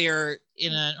said earlier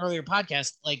in an earlier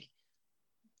podcast, like,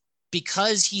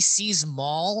 because he sees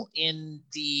Maul in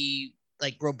the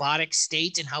like robotic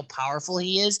state and how powerful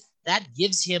he is, that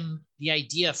gives him the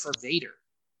idea for Vader.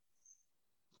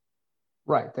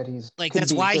 Right, that he's like, could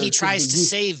that's be- why there he could tries be to youth-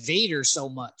 save Vader so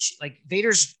much. Like,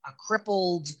 Vader's a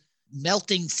crippled,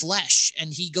 melting flesh,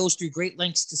 and he goes through great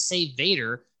lengths to save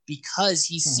Vader because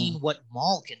he's seen what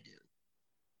Maul can do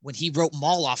when he wrote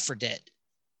Maul off for dead.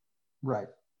 Right.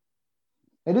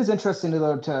 It is interesting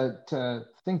though to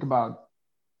think about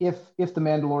if the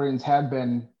Mandalorians had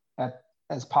been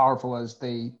as powerful as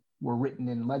they were written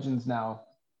in Legends now,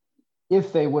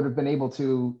 if they would have been able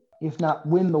to, if not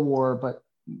win the war, but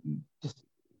just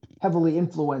heavily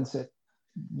influence it,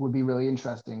 would be really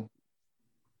interesting.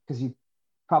 Because you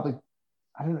probably,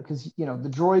 I don't know, because the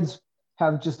droids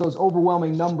have just those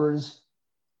overwhelming numbers,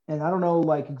 and I don't know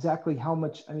like exactly how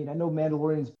much. I mean, I know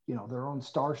Mandalorians, their own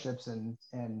starships and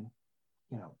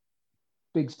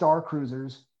big star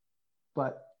cruisers,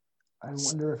 but I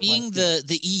wonder if being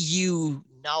the EU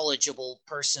knowledgeable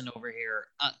person over here,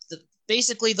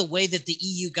 basically the way that the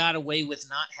EU got away with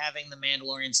not having the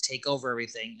Mandalorians take over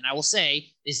everything, and I will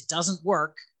say this doesn't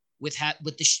work with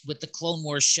the Clone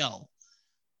Wars show,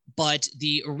 but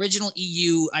the original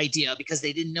EU idea, because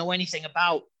they didn't know anything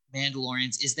about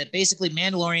Mandalorians, is that basically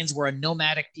Mandalorians were a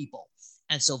nomadic people,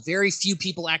 and so very few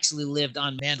people actually lived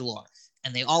on Mandalore,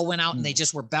 and they all went out and they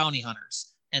just were bounty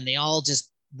hunters, and they all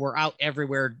just were out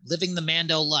everywhere living the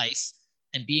Mando life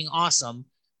and being awesome,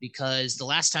 because the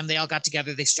last time they all got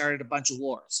together, they started a bunch of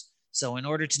wars. So in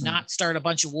order to not start a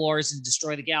bunch of wars and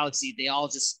destroy the galaxy, they all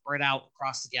just spread out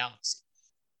across the galaxy.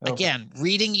 Okay. Again,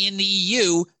 reading in the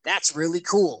EU, that's really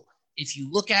cool. If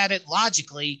you look at it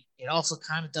logically, it also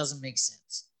kind of doesn't make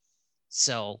sense.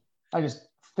 So I just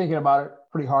thinking about it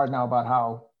pretty hard now about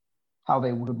how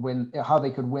they would win, how they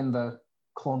could win the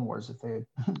Clone Wars if they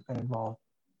had been involved.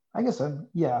 I guess,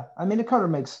 yeah. I mean, it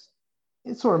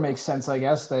sort of makes sense, I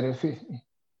guess, that if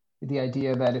the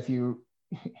idea that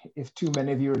if too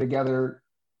many of you are together,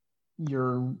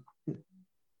 you're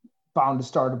bound to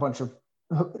start a bunch of,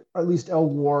 or at least a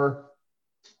war,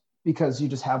 because you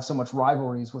just have so much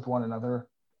rivalries with one another,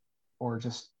 or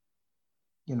just,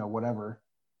 whatever.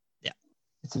 Yeah.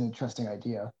 It's an interesting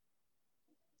idea.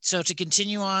 So to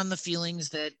continue on the feelings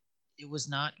that it was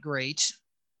not great,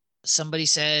 somebody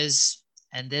says,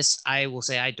 and this I will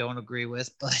say I don't agree with,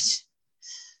 but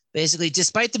basically,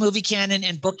 despite the movie canon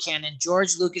and book canon,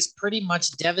 George Lucas pretty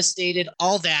much devastated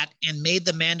all that and made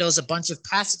the Mandos a bunch of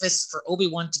pacifists for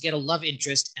Obi-Wan to get a love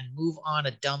interest and move on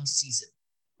a dumb season.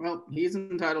 Well, he's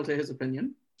entitled to his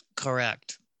opinion.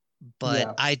 Correct. But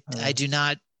yeah, I do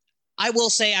not, I will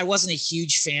say I wasn't a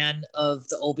huge fan of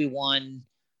the Obi-Wan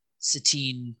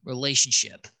Satine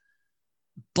relationship,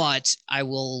 but I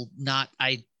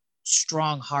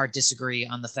hard disagree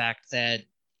on the fact that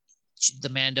the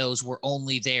Mandos were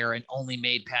only there and only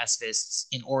made pacifists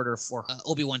in order for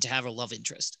Obi-Wan to have a love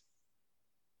interest.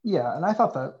 Yeah, and I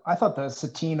thought the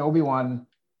Satine Obi-Wan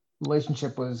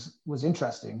relationship was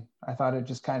interesting. I thought it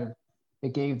just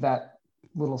it gave that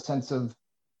little sense of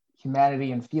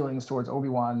humanity and feelings towards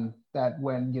Obi-Wan, that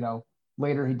when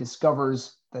later he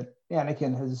discovers that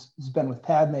Anakin has been with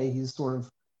Padme, he's sort of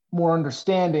more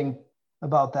understanding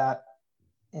about that,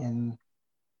 and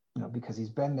because he's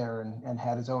been there and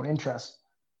had his own interests.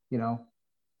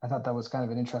 I thought that was kind of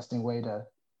an interesting way to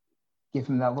give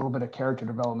him that little bit of character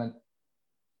development.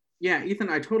 Yeah, Ethan,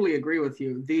 I totally agree with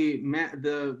you.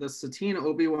 The Satine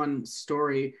Obi-Wan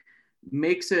story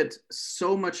makes it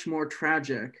so much more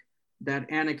tragic that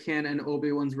Anakin and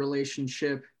Obi-Wan's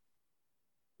relationship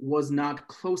was not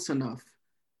close enough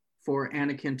for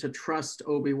Anakin to trust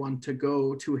Obi-Wan to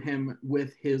go to him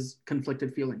with his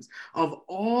conflicted feelings. Of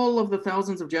all of the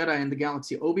thousands of Jedi in the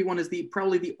galaxy, Obi-Wan is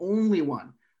probably the only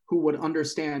one who would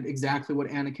understand exactly what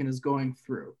Anakin is going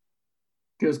through.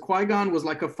 Because Qui-Gon was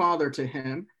like a father to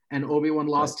him, and Obi-Wan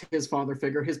lost his father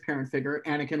figure, his parent figure.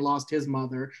 Anakin lost his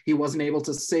mother. He wasn't able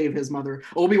to save his mother.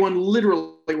 Obi-Wan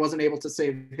literally wasn't able to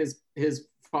save his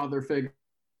father figure,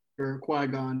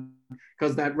 Qui-Gon,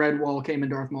 because that red wall came and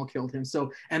Darth Maul killed him.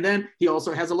 So, and then he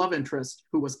also has a love interest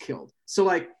who was killed. So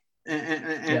and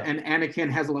Anakin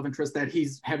has a love interest that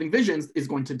he's having visions is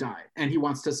going to die, and he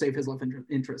wants to save his love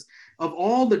interest. Of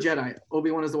all the Jedi,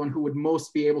 Obi-Wan is the one who would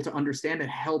most be able to understand and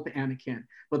help Anakin.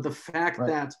 But the fact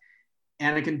that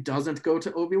Anakin doesn't go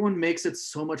to Obi-Wan makes it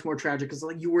so much more tragic, because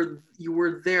like you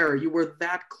were there, you were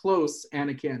that close,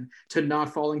 Anakin, to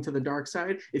not falling to the dark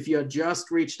side if you had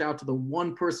just reached out to the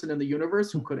one person in the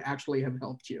universe who could actually have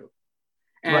helped you.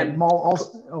 And Maul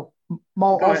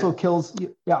also kills.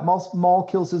 Yeah, Maul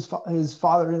kills his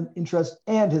father interest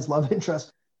and his love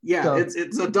interest. Yeah, so,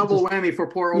 it's a double whammy for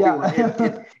poor Obi-Wan.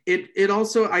 Yeah. it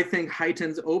also, I think,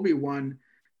 heightens Obi-Wan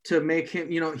to make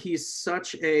him. He's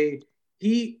such a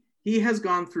he has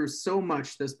gone through so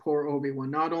much, this poor Obi-Wan,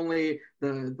 not only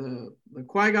the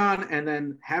Qui-Gon and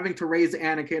then having to raise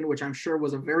Anakin, which I'm sure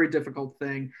was a very difficult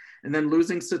thing, and then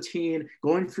losing Satine,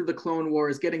 going through the Clone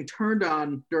Wars, getting turned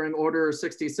on during Order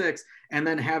 66, and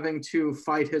then having to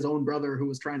fight his own brother who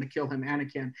was trying to kill him,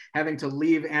 Anakin, having to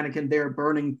leave Anakin there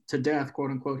burning to death, quote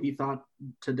unquote, he thought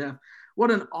to death. What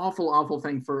an awful, awful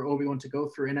thing for Obi-Wan to go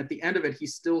through. And at the end of it, he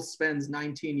still spends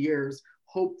 19 years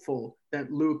hopeful that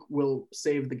Luke will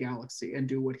save the galaxy and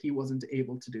do what he wasn't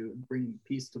able to do, and bring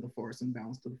peace to the Force and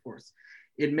balance to the Force.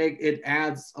 It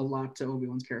adds a lot to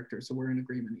Obi-Wan's character. So we're in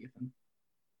agreement, Ethan.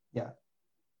 Yeah.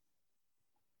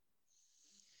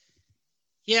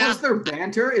 Yeah. Plus their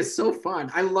banter is so fun.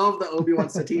 I love the Obi-Wan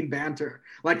Satine banter.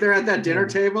 Like they're at that dinner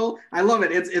table. I love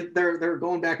it. They're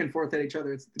going back and forth at each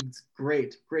other. It's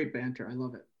great banter. I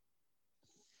love it.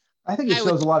 I think it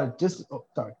shows a lot of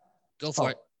sorry. Go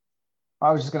for it.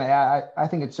 I was just going to add, I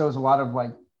think it shows a lot of like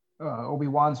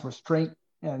Obi-Wan's restraint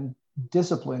and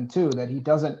discipline too, that he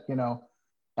doesn't,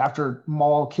 after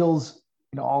Maul kills,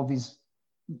 all of these,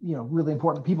 really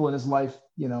important people in his life,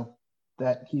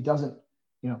 that he doesn't,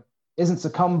 isn't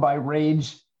succumbed by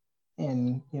rage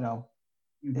and,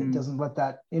 it doesn't let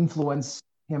that influence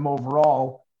him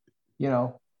overall,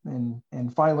 and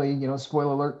finally,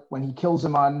 spoiler alert, when he kills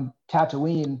him on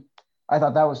Tatooine, I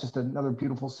thought that was just another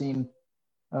beautiful scene.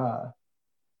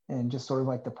 And just sort of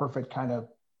like the perfect kind of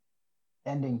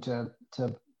ending to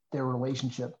their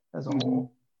relationship as a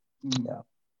whole. Yeah.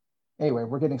 Anyway,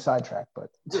 we're getting sidetracked,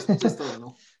 but just a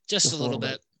little, just a little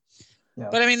bit. Yeah.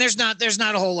 But I mean, there's not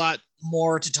a whole lot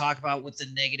more to talk about with the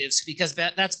negatives, because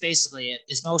that's basically it.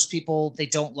 Is most people, they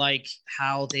don't like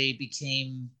how they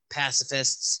became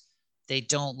pacifists. They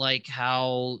don't like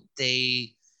how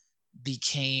they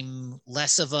became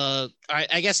less of a.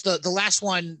 I guess the last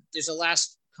one. There's a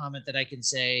last comment that I can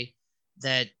say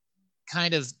that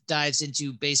kind of dives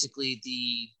into basically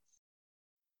the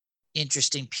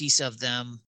interesting piece of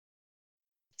them.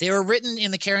 They were written in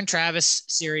the Karen Traviss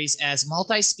series as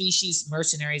multi-species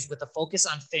mercenaries with a focus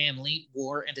on family,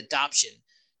 war, and adoption,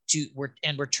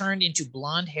 and were turned into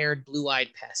blonde-haired, blue-eyed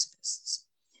pacifists.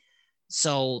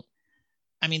 So,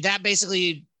 I mean, that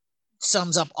basically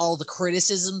sums up all the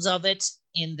criticisms of it,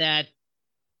 in that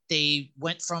they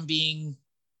went from being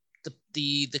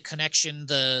the connection,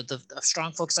 the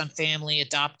strong focus on family,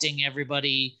 adopting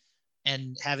everybody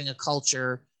and having a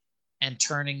culture, and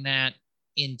turning that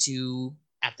into,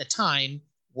 at the time,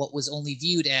 what was only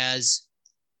viewed as,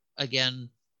 again,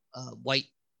 white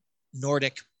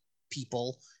Nordic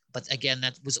people. But again,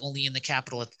 that was only in the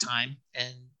capital at the time.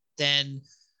 And then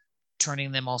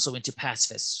turning them also into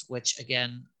pacifists, which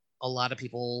again, a lot of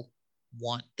people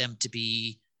want them to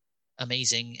be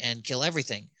amazing and kill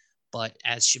everything. But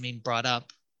as Shamim brought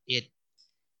up, it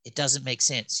doesn't make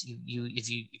sense.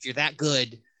 If you're that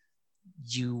good,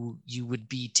 you would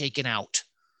be taken out,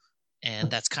 and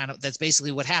that's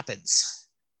basically what happens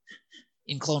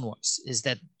in Clone Wars. Is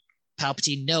that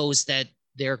Palpatine knows that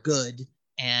they're good,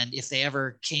 and if they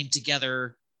ever came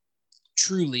together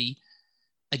truly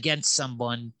against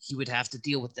someone, he would have to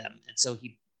deal with them, and so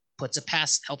he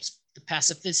helps the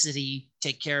pacificity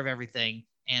take care of everything,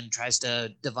 and tries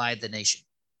to divide the nation.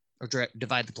 Or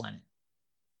divide the planet.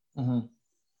 Mm-hmm.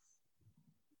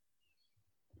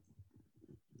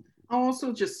 I'll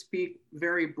also just speak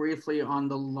very briefly on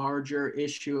the larger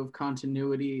issue of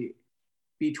continuity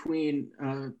between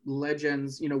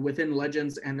Legends, within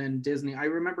Legends and then Disney. I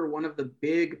remember one of the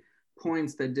big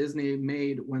points that Disney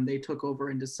made when they took over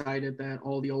and decided that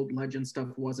all the old Legend stuff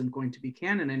wasn't going to be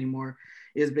canon anymore,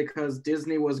 is because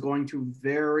Disney was going to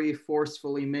very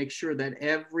forcefully make sure that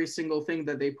every single thing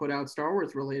that they put out Star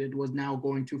Wars related was now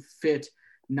going to fit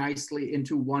nicely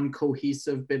into one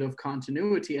cohesive bit of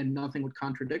continuity, and nothing would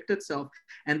contradict itself.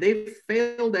 And they've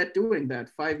failed at doing that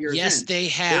 5 years in. Yes, they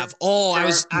have.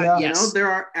 Yes.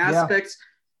 There are aspects,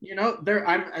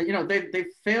 they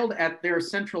failed at their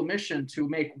central mission to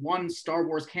make one Star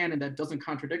Wars canon that doesn't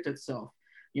contradict itself.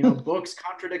 Books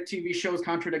contradict TV shows,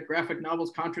 contradict graphic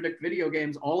novels, contradict video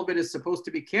games. All of it is supposed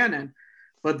to be canon,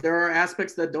 but there are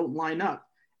aspects that don't line up.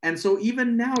 And so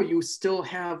even now you still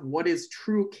have what is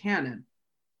true canon.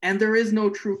 And there is no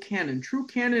true canon. True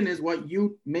canon is what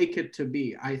you make it to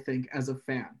be, I think, as a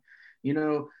fan.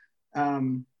 You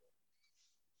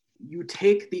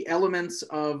take the elements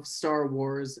of Star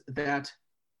Wars that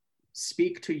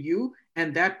speak to you,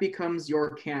 and that becomes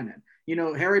your canon.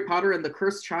 Harry Potter and the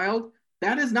Cursed Child,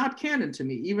 that is not canon to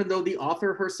me, even though the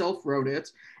author herself wrote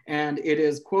it, and it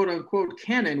is quote unquote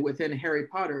canon within Harry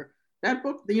Potter. That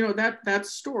book, that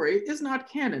story is not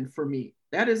canon for me.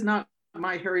 That is not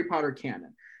my Harry Potter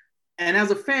canon. And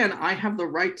as a fan, I have the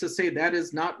right to say that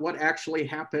is not what actually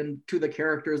happened to the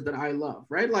characters that I love,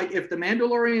 right? Like if the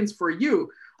Mandalorians for you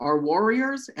are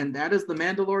warriors and that is the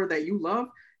Mandalore that you love,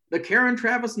 the Karen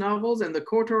Traviss novels and the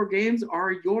KOTOR games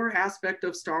are your aspect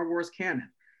of Star Wars canon.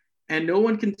 And no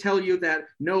one can tell you that,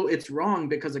 no, it's wrong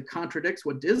because it contradicts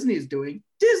what Disney's doing.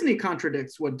 Disney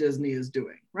contradicts what Disney is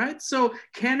doing, right? So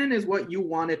canon is what you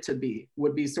want it to be,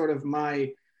 would be sort of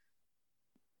my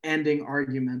ending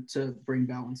argument to bring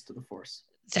balance to the Force.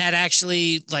 That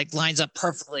actually like lines up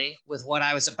perfectly with what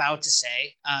I was about to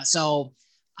say. So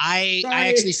I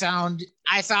actually found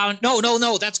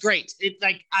no, that's great.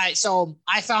 I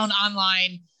found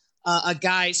online a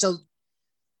guy. So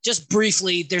just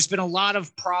briefly, there's been a lot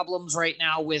of problems right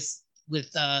now with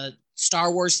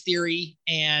Star Wars theory,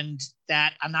 and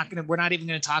that we're not even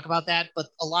gonna talk about that. But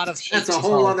a lot of that's a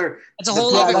whole other thing. That's a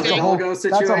whole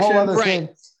other thing.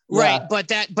 Right,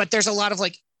 but there's a lot of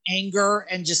like anger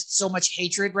and just so much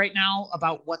hatred right now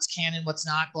about what's canon, what's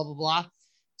not, blah blah blah.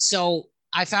 So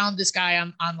I found this guy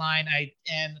online.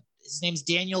 And his name's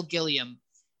Daniel Gilliam,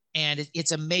 and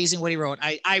it's amazing what he wrote.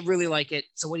 I really like it.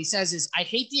 So what he says is, I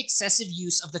hate the excessive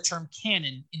use of the term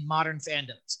canon in modern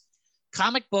fandoms.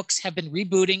 Comic books have been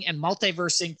rebooting and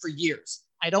multiversing for years.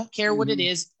 I don't care what it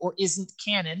is or isn't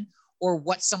canon, or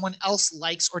what someone else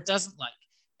likes or doesn't like.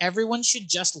 Everyone should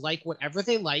just like whatever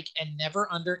they like and never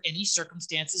under any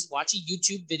circumstances watch a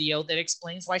YouTube video that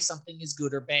explains why something is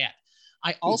good or bad.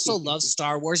 I also love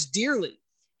Star Wars dearly.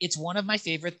 It's one of my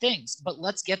favorite things, but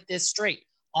let's get this straight.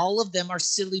 All of them are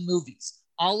silly movies.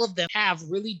 All of them have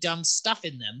really dumb stuff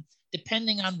in them.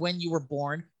 Depending on when you were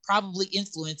born, probably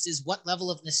influences what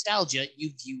level of nostalgia you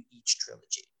view each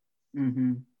trilogy.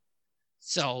 Mm-hmm.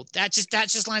 So that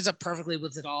just lines up perfectly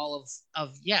with it all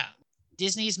of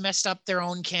Disney's messed up their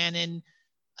own canon.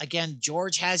 Again,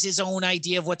 George has his own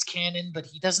idea of what's canon, but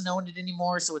he doesn't own it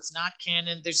anymore, so it's not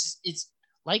canon. It's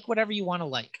like whatever you want to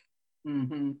like.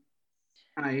 Mm-hmm.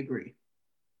 I agree.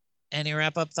 Any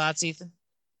wrap-up thoughts, Ethan?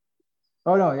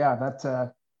 Oh no, yeah,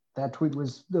 that tweet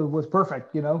was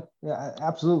perfect. You know, yeah,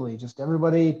 absolutely. Just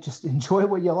everybody, just enjoy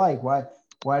what you like.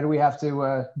 Why do we have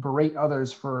to berate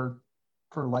others for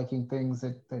liking things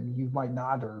that you might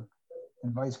not, or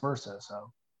and vice versa?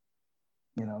 So,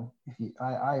 you know,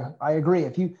 I agree.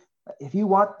 If you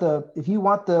want the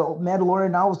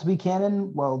Mandalorian novels to be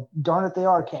canon, well, darn it, they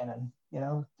are canon. You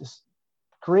know, just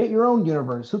create your own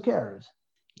universe. Who cares?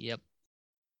 Yep.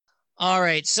 All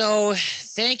right. So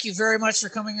thank you very much for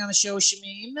coming on the show,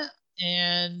 Shamim.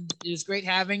 And it was great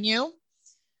having you.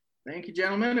 Thank you,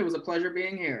 gentlemen. It was a pleasure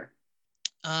being here.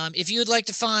 If you would like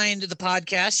to find the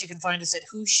podcast, you can find us at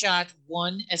Who Shot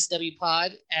One SW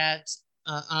Pod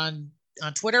on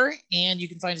Twitter, and you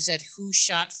can find us at Who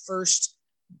Shot First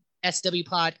SW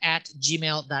Pod at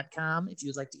gmail.com. If you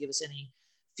would like to give us any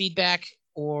feedback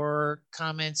or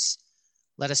comments,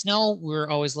 let us know. We're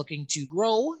always looking to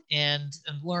grow and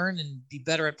learn and be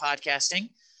better at podcasting,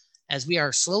 as we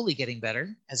are slowly getting better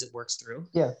as it works through.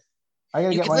 Yeah.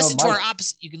 You can listen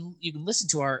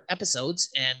to our episodes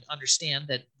and understand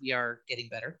that we are getting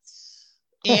better.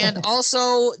 And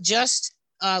also just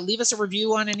leave us a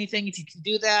review on anything. If you can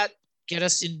do that, get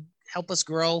us in, help us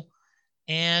grow,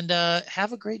 and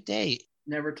have a great day.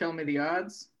 Never tell me the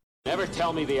odds. Never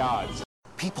tell me the odds.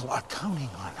 People are counting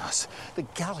on us. The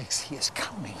galaxy is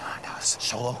counting on us.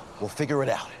 Solo, we'll figure it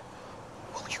out.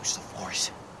 We'll use the Force.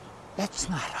 That's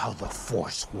not how the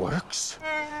Force works.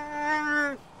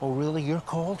 Oh, really? You're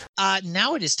cold?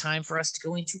 Now it is time for us to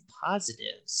go into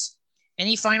positives.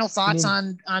 Any final thoughts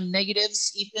on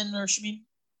negatives, Ethan or Shamim?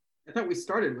 I thought we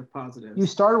started with positives. You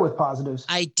started with positives.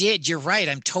 I did. You're right.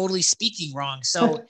 I'm totally speaking wrong. So